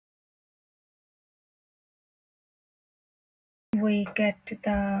we get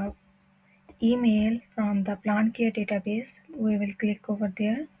the email from the PlantCARE database, we will click over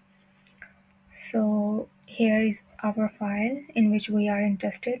there. So here is our file in which we are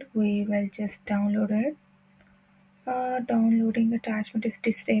interested. We will just download it. Downloading attachment is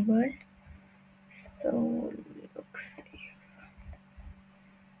disabled. So looks,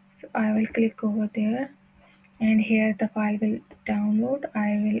 so I will click over there, and here the file will download.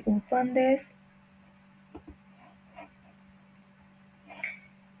 I will open this,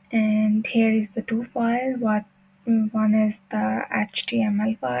 and here is the two file. One is the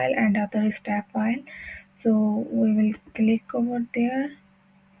HTML file and other is tab file. So we will click over there.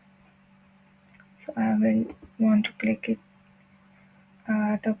 So I will want to click it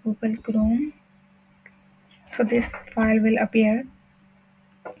the Google Chrome. So this file will appear.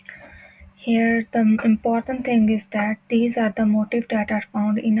 Here the important thing is that these are the motifs that are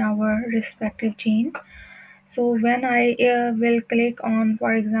found in our respective gene. So when I will click on,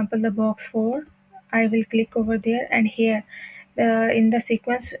 for example, the box 4, I will click over there, and here in the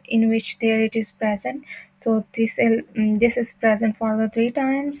sequence in which there it is present. So this is present for the 3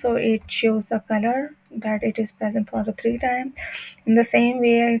 times, so it shows the color that it is present for the 3 times. In the same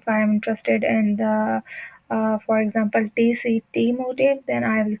way, if I am interested in the for example TCT motif, then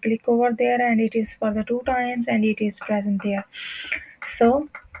I will click over there, and it is for the 2 times and it is present there. So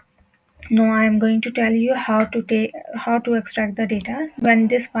now I am going to tell you how to extract the data. When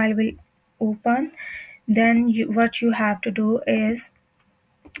this file will open, then what you have to do is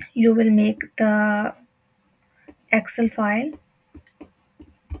you will make the Excel file.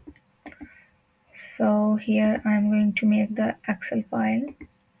 So here I am going to make the Excel file.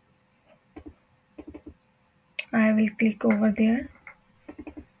 I will click over there.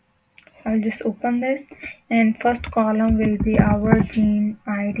 I'll just open this, and first column will be our gene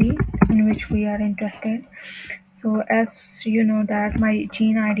ID in which we are interested. So as you know that my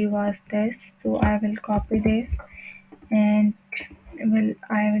gene ID was this, so I will copy this and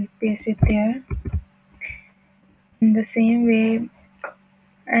I will paste it there in the same way.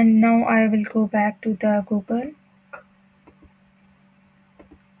 And now I will go back to the Google.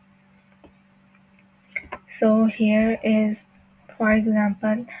 So here is, for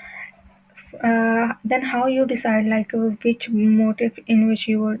example, then how you decide like which motif in which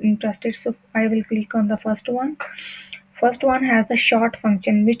you were interested. So I will click on the first one. First one has a short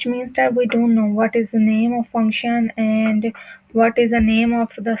function, which means that we don't know what is the name of function and what is the name of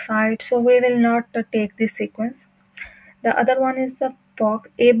the site, so we will not take this sequence. The other one is the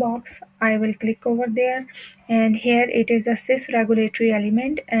box. I will click over there, and here it is a cis regulatory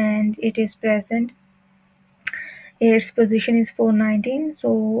element and it is present. Its position is 419.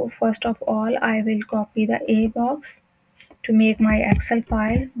 So first of all I will copy the A box to make my Excel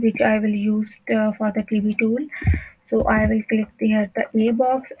file, which I will use for the TB tool. So I will click here the A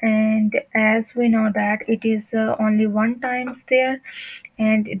box, and as we know that it is only one times there,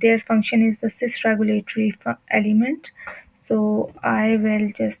 and their function is the cis regulatory element. So I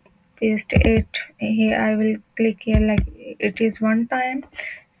will just paste it here. I will click here like it is one time,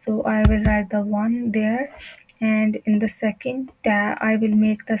 so I will write the one there, and in the second tab I will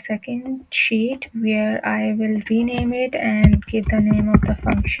make the second sheet where I will rename it and give the name of the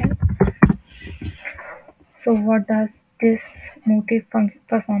function. So what does this motif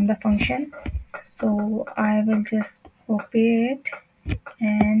perform the function? So I will just copy it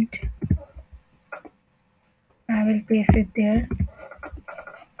and I will paste it there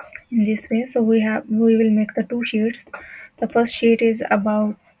in this way. So we will make the two sheets. The first sheet is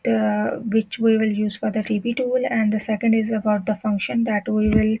about which we will use for the TB tool, and the second is about the function that we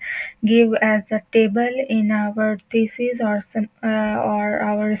will give as a table in our thesis or or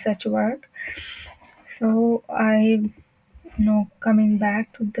our research work. So I now coming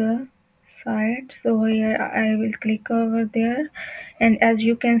back to the site. So here I will click over there, and as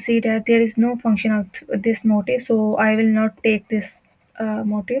you can see that there is no function of this motif, so I will not take this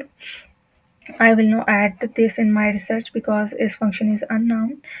motif. I will now add this in my research because its function is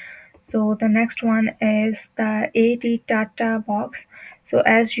unknown. So the next one is the AT data box. So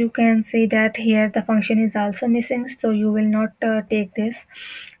as you can see that here the function is also missing, so you will not take this.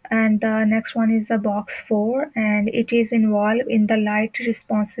 And the next one is the box 4, and it is involved in the light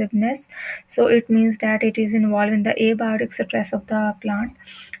responsiveness. So it means that it is involved in the abiotic stress of the plant.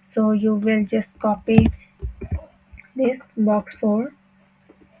 So you will just copy this box 4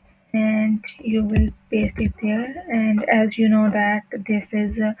 and you will paste it there, and as you know that this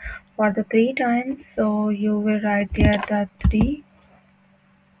is for the 3 times, so you will write there the 3,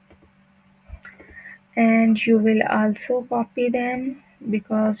 and you will also copy them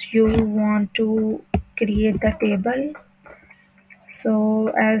because you want to create the table. So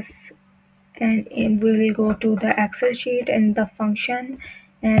as we will go to the Excel sheet and the function,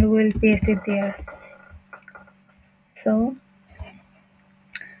 and we'll paste it there. So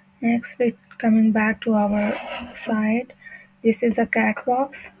next, we coming back to our side. This is a cat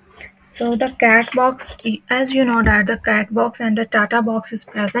box. So the cat box, as you know that the cat box and the Tata box is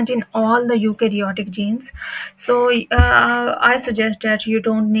present in all the eukaryotic genes. So I suggest that you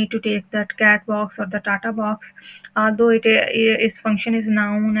don't need to take that cat box or the Tata box, although its function is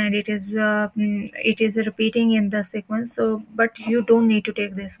known and it is repeating in the sequence. So, but you don't need to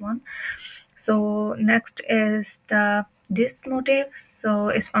take this one. So next is the this motif, so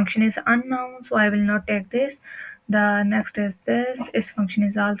its function is unknown, so I will not take this. The next is this, its function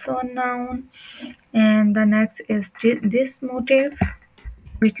is also unknown. And the next is this motif,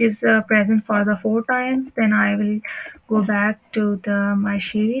 which is present for the 4 times. Then I will go back to the my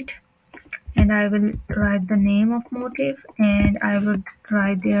sheet, and I will write the name of motif, and I would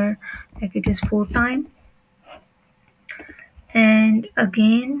write there like it is 4 times. And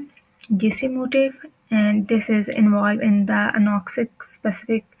again GC motif, and this is involved in the anoxic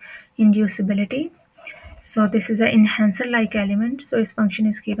specific inducibility. So this is an enhancer like element, so its function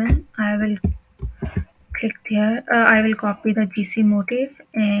is given. I will click there, I will copy the GC motif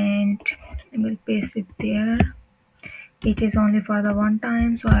and I will paste it there. It is only for the 1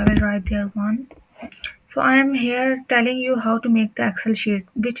 time, so I will write there 1. So I am here telling you how to make the Excel sheet,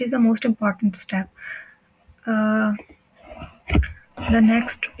 which is the most important step. uh, The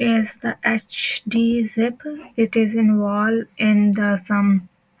next is the HD zip. It is involved in the some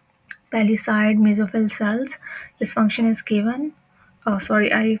palisade mesophyll cells. This function is given. Oh,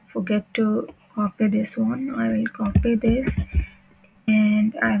 sorry, I forget to copy this one. I will copy this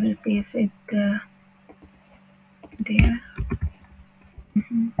and I will paste it there.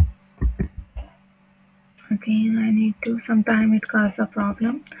 Again, I need to. Sometime it causes a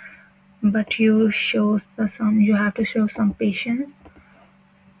problem, but you shows the some. You have to show some patience.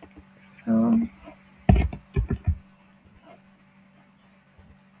 So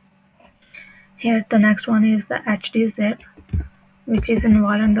here the next one is the HD zip, which is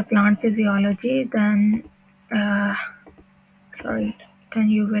involved in the plant physiology. Then uh, sorry, then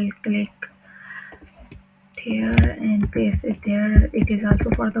you will click there and paste it there. It is also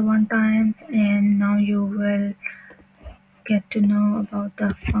for the 1 times, and now you will get to know about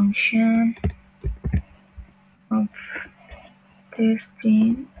the function of this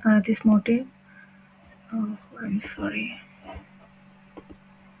gene, this motif. Oh, I'm sorry.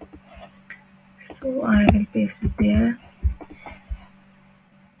 So I will paste it there.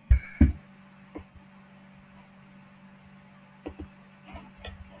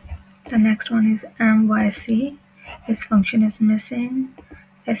 The next one is MYC. Its function is missing.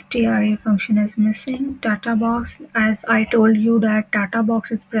 STRA function is missing. Data box, as I told you that data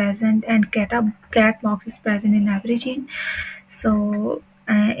box is present and cat box is present in every gene. So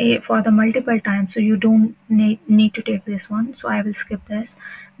for the multiple times, so you don't need to take this one. So I will skip this.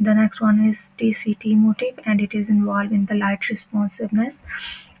 The next one is TCT motif, and it is involved in the light responsiveness.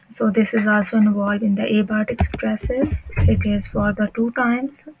 So this is also involved in the abiotic stresses. It is for the 2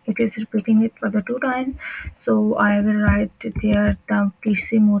 times. It is repeating it for the 2 times. So I will write there the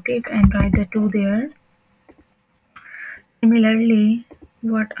PC motif and write the 2 there. Similarly,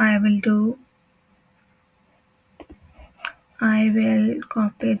 what I will do, I will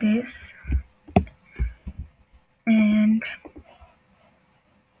copy this and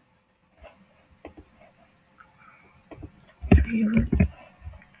so you will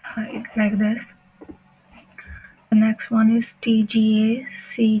hide like this. The next one is TGA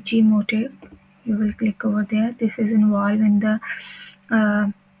CG motif. You will click over there. This is involved in the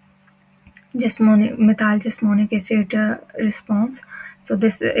methyl jasmonic acid response. So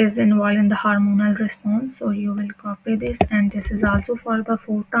this is involved in the hormonal response. So you will copy this, and this is also for the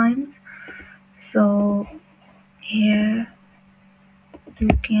 4 times. So here you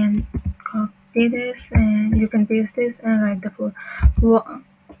can copy this and you can paste this and write the 4.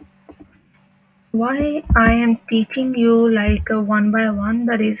 Why I am teaching you like one by one?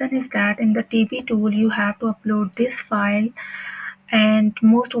 The reason is that in the TB tool you have to upload this file, and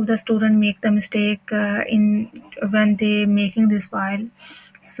most of the students make the mistake in when they making this file.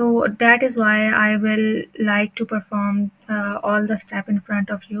 So that is why I will like to perform all the step in front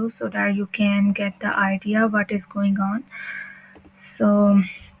of you, so that you can get the idea what is going on. So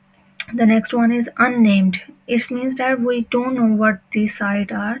the next one is unnamed. It means that we don't know what these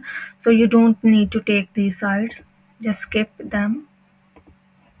sites are, so you don't need to take these sites, just skip them.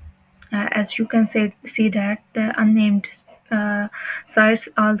 As you can see that the unnamed sites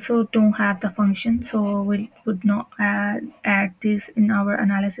also don't have the function, so we would not add this in our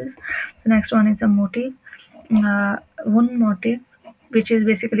analysis. The next one is a motive. One motive which is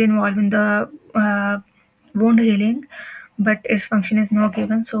basically involved in the wound healing, but its function is not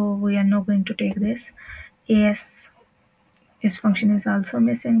given, so we are not going to take this. Yes, its function is also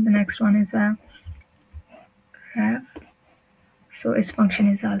missing. The next one is a graph, so its function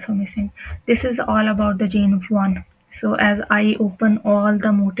is also missing. This is all about the gene 1. So as I open all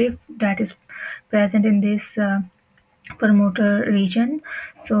the motif that is present in this promoter region,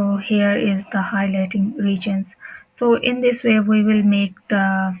 so here is the highlighting regions. So in this way we will make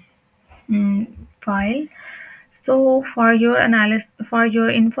the file. So for your analysis, for your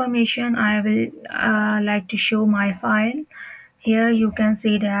information, I will like to show my file. Here you can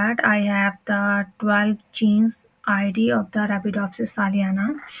see that I have the 12 genes ID of the Arabidopsis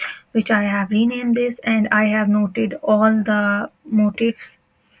thaliana, which I have renamed this, and I have noted all the motifs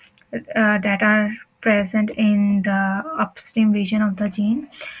that are present in the upstream region of the gene.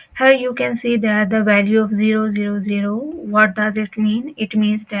 Here you can see that the value of 000, what does it mean? It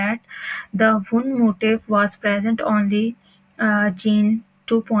means that the one motif was present only gene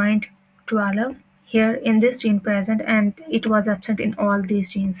 2.12 here in this gene present, and it was absent in all these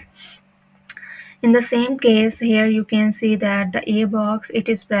genes. In the same case, here you can see that the A box, it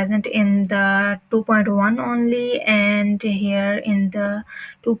is present in the 2.1 only, and here in the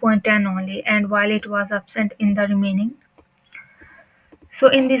 2.10 only, and while it was absent in the remaining. So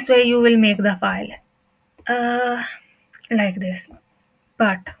in this way you will make the file uh, like this.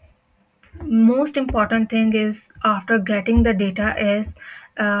 But most important thing is, after getting the data, is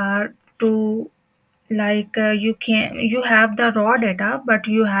to you have the raw data, but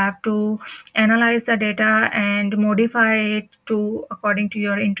you have to analyze the data and modify it to according to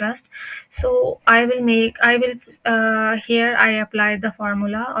your interest. So I will here I applied the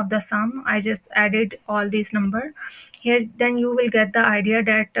formula of the sum. I just added all these number here. Then you will get the idea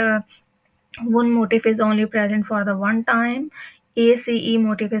that one motif is only present for the one time, ACE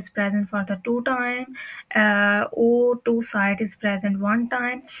motif is present for the two time, O2 site is present one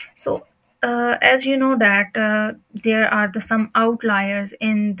time. So as you know that there are some outliers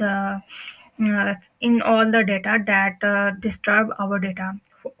in all the data that disturb our data.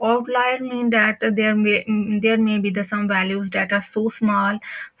 Outlier mean that there may be some values that are so small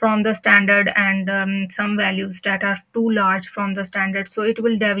from the standard, and some values that are too large from the standard, so it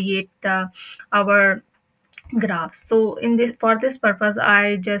will deviate the our graphs. So in this, for this purpose,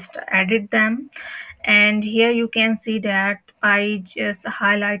 I just added them, and here you can see that I just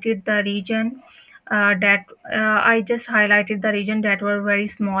highlighted the region I just highlighted the region that were very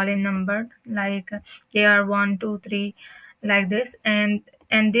small in number, like they are 1 2 3 like this, and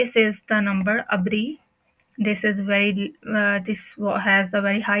this is the number abri. This is very has a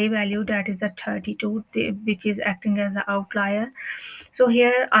very high value, that is a 32, which is acting as an outlier. So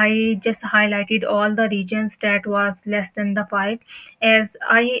here I just highlighted all the regions that was less than the 5. As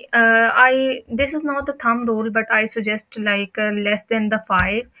I this is not the thumb rule, but I suggest like less than the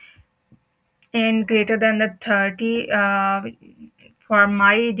 5 and greater than the 30 for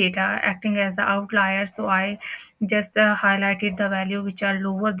my data acting as the outlier. So I just highlighted the value which are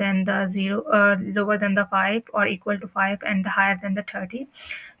lower than the 0, lower than the 5 or equal to 5, and higher than the 30.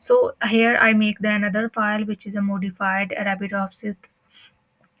 So here I make the another file which is a modified Arabidopsis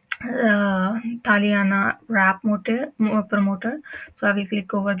Thaliana wrap promoter. So I will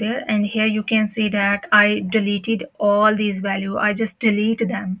click over there, and here you can see that I deleted all these value. I just delete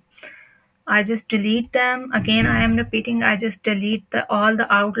them. I just delete them again. I am repeating, I just delete all the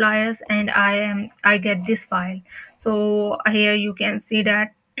outliers, and I get this file. So here you can see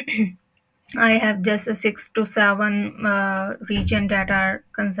that I have just a 6 to 7 region that are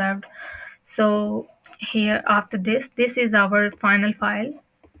conserved. So here after this is our final file.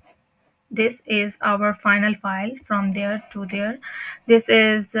 This is our final file from there to there. This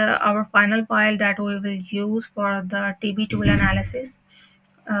is our final file that we will use for the TB tool analysis,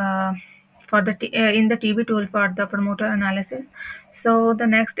 uh, for the in the TB tool for the promoter analysis. So the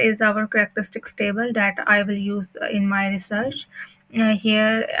next is our characteristics table that I will use in my research.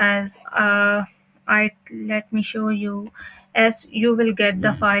 Here as I let me show you, as you will get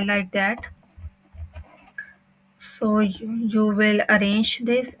the file like that. So you will arrange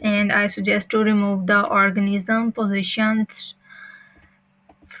this, and I suggest to remove the organism positions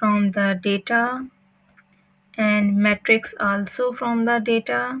from the data, and metrics also from the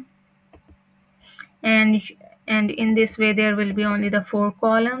data, and in this way there will be only the 4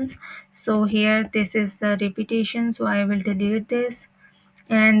 columns. So here this is the repetition, so I will delete this,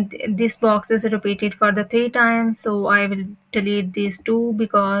 and this box is repeated for the 3 times, so I will delete these two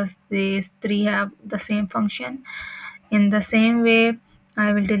because these three have the same function. In the same way,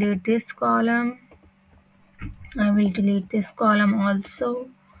 I will delete this column, I will delete this column also,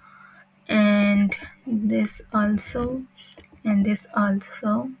 and this also, and this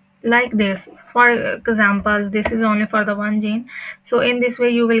also, like this. For example, this is only for the one gene, so in this way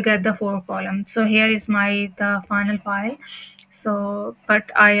you will get the 4 columns. So here is my the final file. So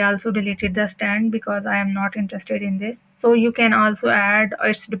but I also deleted the stand because I am not interested in this. So you can also add,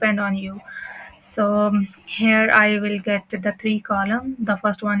 it's depend on you. So here I will get the 3 column. The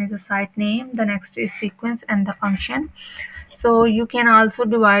first one is a site name, the next is sequence and the function. So you can also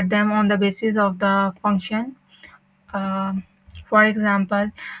divide them on the basis of the function. um, for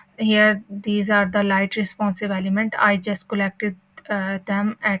example, here these are the light responsive element. I just collected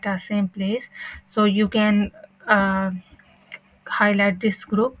them at a same place, so you can highlight this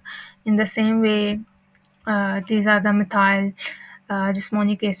group. In the same way, these are the methyl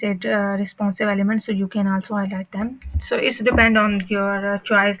jasmonic acid responsive elements, so you can also highlight them. So it's depend on your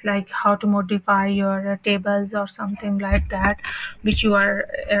choice, like how to modify your tables or something like that, which you are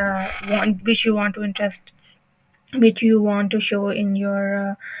which you want to interest, which you want to show in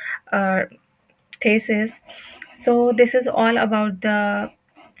your thesis. So this is all about the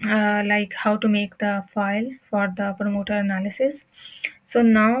like how to make the file for the promoter analysis. So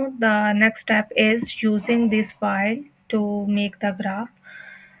now the next step is using this file to make the graph.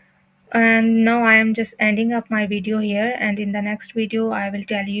 And now I am just ending up my video here, and in the next video I will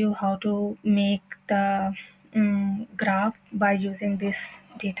tell you how to make the graph by using this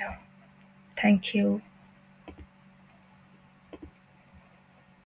data. Thank you.